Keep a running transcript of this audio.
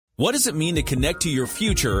What does it mean to connect to your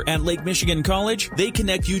future at Lake Michigan College? They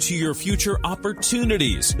connect you to your future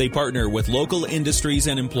opportunities. They partner with local industries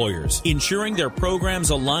and employers, ensuring their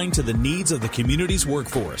programs align to the needs of the community's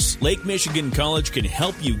workforce. Lake Michigan College can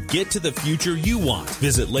help you get to the future you want.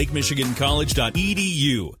 Visit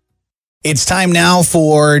lakemichigancollege.edu. It's time now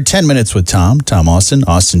for 10 Minutes with Tom Austin.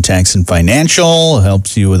 Austin Tax and Financial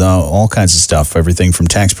helps you with all kinds of stuff, everything from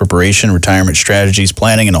tax preparation, retirement strategies,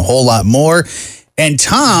 planning, and a whole lot more. And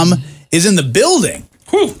Tom is in the building.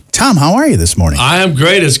 Whew. Tom, how are you this morning? I am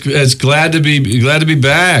great. It's glad to be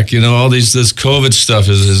back. You know, all this COVID stuff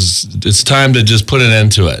is it's time to just put an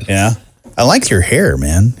end to it. Yeah, I like your hair,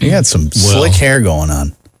 man. You got some slick hair going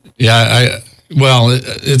on. Yeah,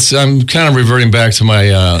 I'm kind of reverting back to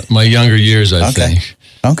my younger years, I think.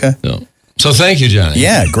 Okay. So thank you, Johnny.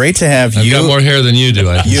 Yeah, great to have you. I've got more hair than you do,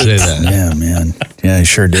 I can say that. Yeah, man. Yeah, I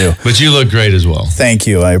sure do. But you look great as well. Thank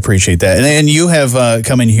you. I appreciate that. And you have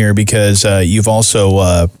come in here because you've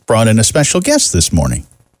also brought in a special guest this morning.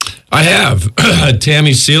 I have.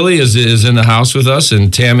 Tammy Seeley is in the house with us,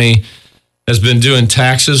 and Tammy has been doing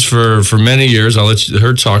taxes for many years. I'll let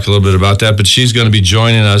her talk a little bit about that, but she's going to be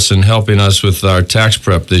joining us and helping us with our tax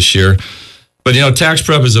prep this year. But, you know, tax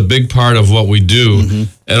prep is a big part of what we do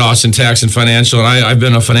at Austin Tax and Financial. And I've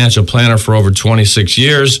been a financial planner for over 26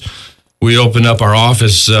 years. We opened up our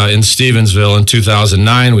office in Stevensville in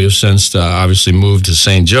 2009. We have since obviously moved to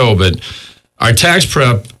St. Joe. But our tax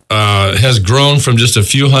prep has grown from just a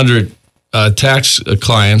few hundred tax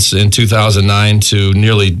clients in 2009 to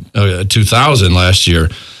nearly 2,000 last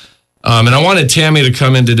year. And I wanted Tammy to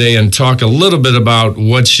come in today and talk a little bit about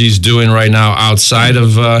what she's doing right now outside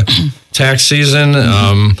of tax season.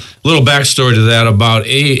 Little backstory to that: about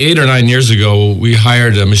 8 or 9 years ago, we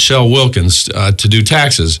hired Michelle Wilkins to do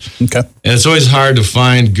taxes. Okay, and it's always hard to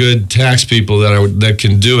find good tax people that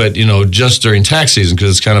can do it, you know, just during tax season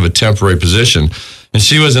because it's kind of a temporary position. And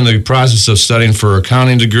she was in the process of studying for her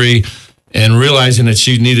accounting degree and realizing that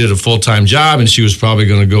she needed a full-time job and she was probably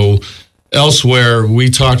going to go elsewhere.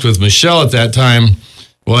 We talked with Michelle at that time,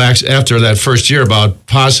 well, after that first year, about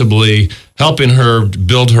possibly helping her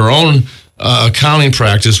build her own accounting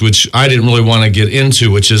practice, which I didn't really want to get into,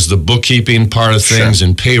 which is the bookkeeping part of things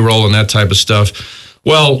and payroll and that type of stuff.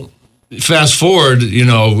 Well, fast forward, you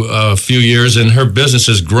know, a few years, and her business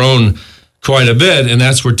has grown quite a bit, and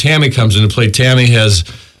that's where Tammy comes into play. Tammy has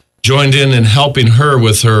joined in and helping her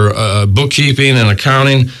with her bookkeeping and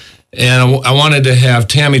accounting. And I wanted to have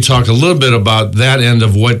Tammy talk a little bit about that end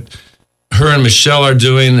of what her and Michelle are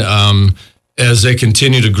doing as they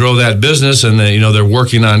continue to grow that business. And they're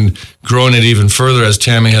working on growing it even further as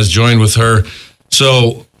Tammy has joined with her.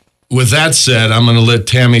 So with that said, I'm going to let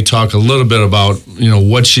Tammy talk a little bit about, you know,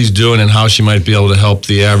 what she's doing and how she might be able to help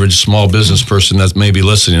the average small business person that's maybe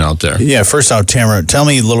listening out there. Yeah, first off, Tamara, tell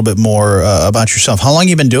me a little bit more about yourself. How long have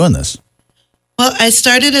you been doing this? Well, I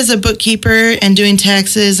started as a bookkeeper and doing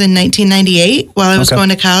taxes in 1998 while I was going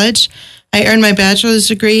to college. I earned my bachelor's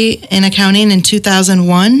degree in accounting in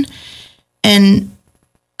 2001. And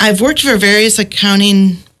I've worked for various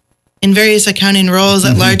accounting roles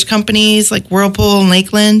at large companies like Whirlpool and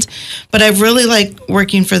Lakeland. But I've really liked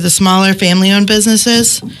working for the smaller family-owned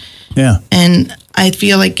businesses. Yeah. And I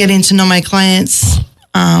feel like getting to know my clients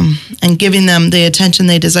and giving them the attention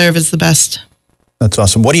they deserve is the best. That's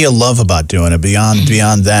awesome. What do you love about doing it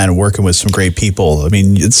beyond that and working with some great people? I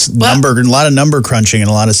mean, it's a lot of number crunching and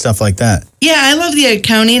a lot of stuff like that. Yeah, I love the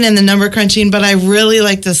accounting and the number crunching, but I really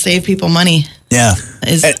like to save people money. Yeah.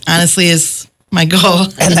 Honestly is my goal.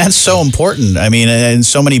 And that's so important. I mean, in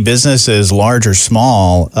so many businesses, large or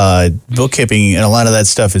small, bookkeeping and a lot of that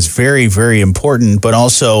stuff is very, very important, but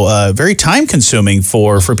also very time consuming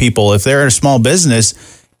for people. If they're in a small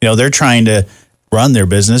business, you know, they're trying to run their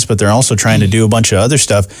business, but they're also trying to do a bunch of other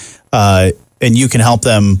stuff. And you can help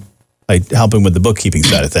them, like helping with the bookkeeping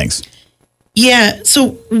side of things. Yeah.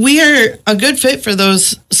 So we are a good fit for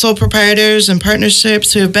those sole proprietors and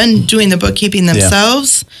partnerships who have been doing the bookkeeping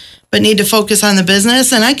themselves, but need to focus on the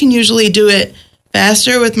business. And I can usually do it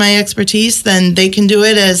faster with my expertise than they can do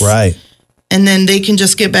it and then they can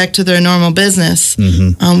just get back to their normal business.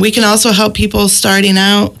 We can also help people starting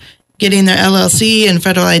out getting their LLC and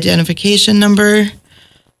federal identification number.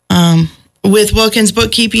 With Wilkins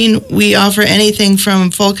Bookkeeping, we offer anything from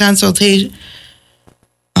full consultation,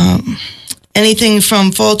 anything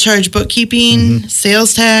from full charge bookkeeping,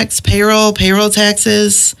 sales tax, payroll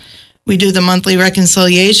taxes. We do the monthly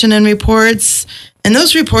reconciliation and reports. And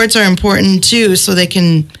those reports are important too, so they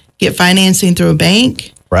can get financing through a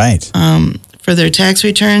bank. Right. For their tax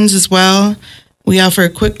returns as well. We offer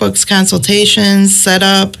QuickBooks consultations,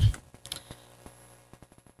 setup.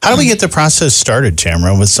 How do we get the process started,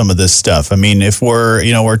 Tamara, with some of this stuff? I mean, if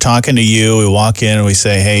we're talking to you, we walk in and we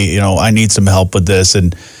say, hey, I need some help with this.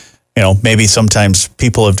 And, maybe sometimes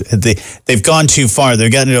people they've gone too far.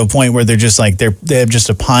 They've gotten to a point where they're just like, they have just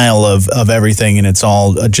a pile of everything and it's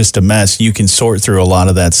all just a mess. You can sort through a lot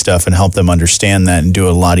of that stuff and help them understand that and do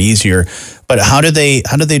it a lot easier. But how did they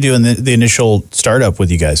do in the initial startup with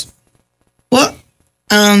you guys? Well,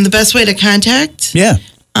 the best way to contact? Yeah.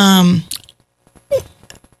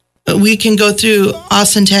 We can go through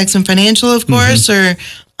Austin Tax and Financial, of course, or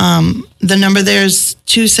the number there is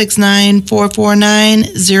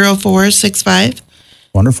 269-449-0465.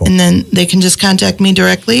 Wonderful. And then they can just contact me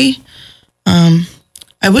directly.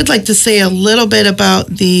 I would like to say a little bit about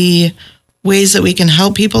the ways that we can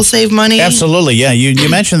help people save money. Absolutely, yeah. You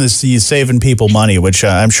mentioned this, you saving people money, which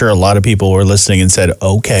I'm sure a lot of people were listening and said,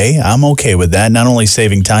 okay, I'm okay with that. Not only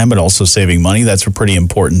saving time, but also saving money. That's a pretty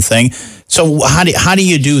important thing. So how do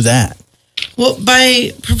you do that? Well,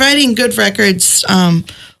 by providing good records,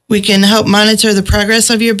 we can help monitor the progress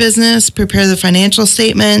of your business, prepare the financial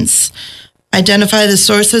statements, identify the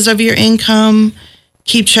sources of your income,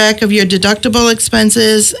 keep track of your deductible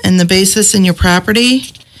expenses and the basis in your property.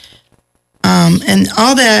 And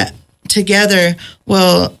all that together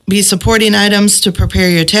will be supporting items to prepare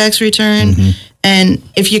your tax return. And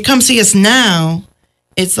if you come see us now,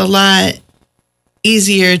 it's a lot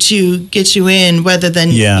easier to get you in rather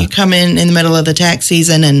than you come in the middle of the tax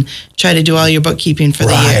season and try to do all your bookkeeping for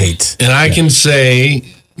the year. And I can say,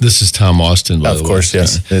 this is Tom Austin, by the way. Of course,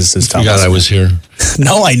 yes. This is Tom Austin. I was here.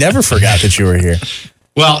 No, I never forgot that you were here.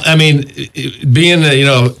 Well, I mean, being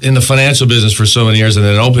in the financial business for so many years, and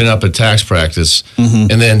then opening up a tax practice,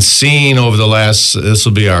 and then seeing over the last, this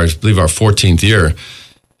will be I believe our 14th year,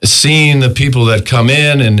 seeing the people that come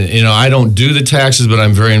in, and I don't do the taxes, but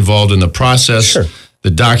I'm very involved in the process,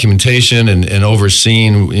 the documentation, and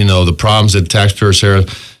overseeing the problems that tax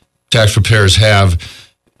preparers have.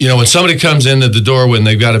 When somebody comes in at the door when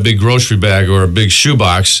they've got a big grocery bag or a big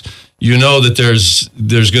shoebox, that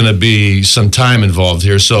there's going to be some time involved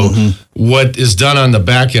here. So what is done on the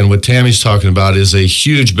back end, what Tammy's talking about, is a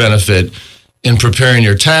huge benefit in preparing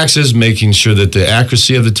your taxes, making sure that the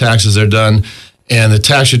accuracy of the taxes are done, and the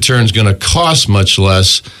tax return is going to cost much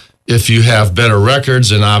less if you have better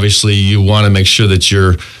records. And obviously, you want to make sure that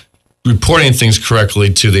you're reporting things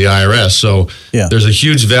correctly to the IRS. So there's a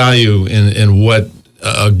huge value in what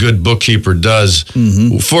a good bookkeeper does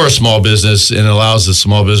for a small business, and allows the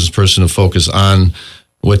small business person to focus on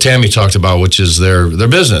what Tammy talked about, which is their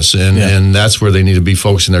business. And that's where they need to be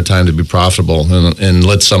focusing their time to be profitable, and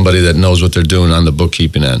let somebody that knows what they're doing on the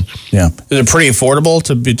bookkeeping end. Yeah. Is it pretty affordable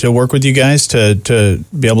to work with you guys, to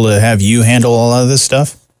be able to have you handle all of this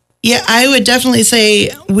stuff? Yeah, I would definitely say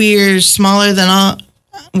we're smaller than all.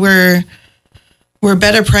 We're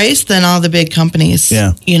better priced than all the big companies,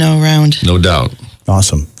 around. No doubt.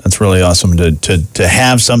 Awesome. That's really awesome to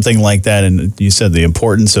have something like that. And you said the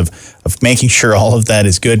importance of making sure all of that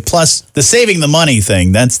is good. Plus the saving the money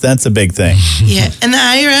thing. That's a big thing. Yeah. And the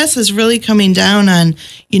IRS is really coming down on,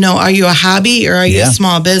 are you a hobby or are you a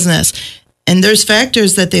small business? And there's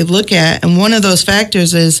factors that they look at. And one of those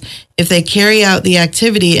factors is if they carry out the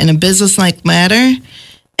activity in a business-like manner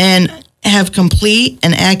and have complete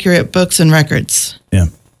and accurate books and records. Yeah.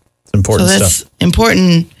 It's important stuff. So that's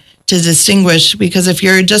important to distinguish, because if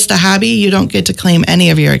you're just a hobby, you don't get to claim any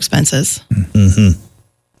of your expenses. Man,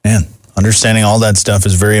 understanding all that stuff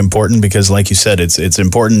is very important, because like you said, it's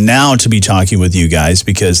important now to be talking with you guys,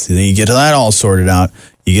 because then you get that all sorted out,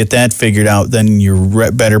 you get that figured out, then you're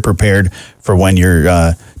better prepared for when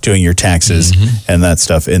you're doing your taxes and that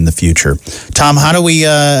stuff in the future. Tom, how do we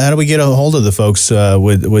get a hold of the folks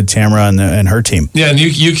with Tamara and her team? Yeah, and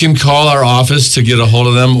you can call our office to get a hold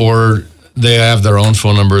of them, or they have their own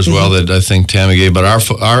phone number as well that I think Tammy gave. But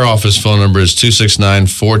our office phone number is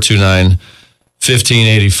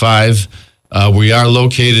 269-429-1585. We are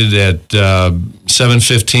located at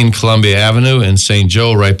 715 Columbia Avenue in St.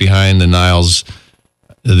 Joe, right behind the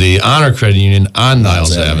Honor Credit Union on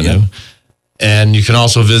Niles Avenue. Yeah. And you can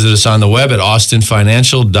also visit us on the web at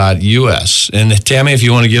austinfinancial.us. And Tammy, if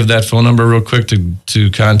you want to give that phone number real quick to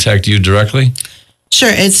contact you directly. Sure.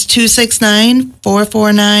 It's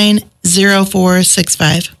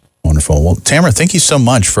 269-449-0465. Wonderful. Well, Tamara, thank you so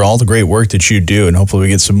much for all the great work that you do. And hopefully we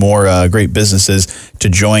get some more great businesses to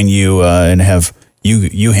join you and have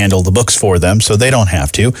you handle the books for them so they don't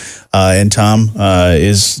have to. And Tom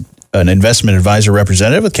is an investment advisor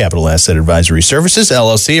representative with Capital Asset Advisory Services,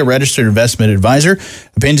 LLC, a registered investment advisor.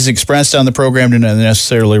 Opinions expressed on the program do not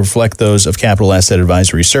necessarily reflect those of Capital Asset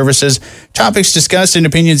Advisory Services. Topics discussed and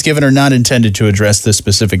opinions given are not intended to address the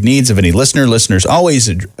specific needs of any listener. Listeners always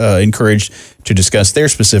encouraged to discuss their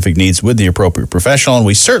specific needs with the appropriate professional, and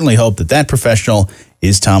we certainly hope that professional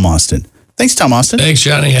is Tom Austin. Thanks, Tom Austin. Thanks,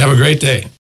 Johnny. Have a great day.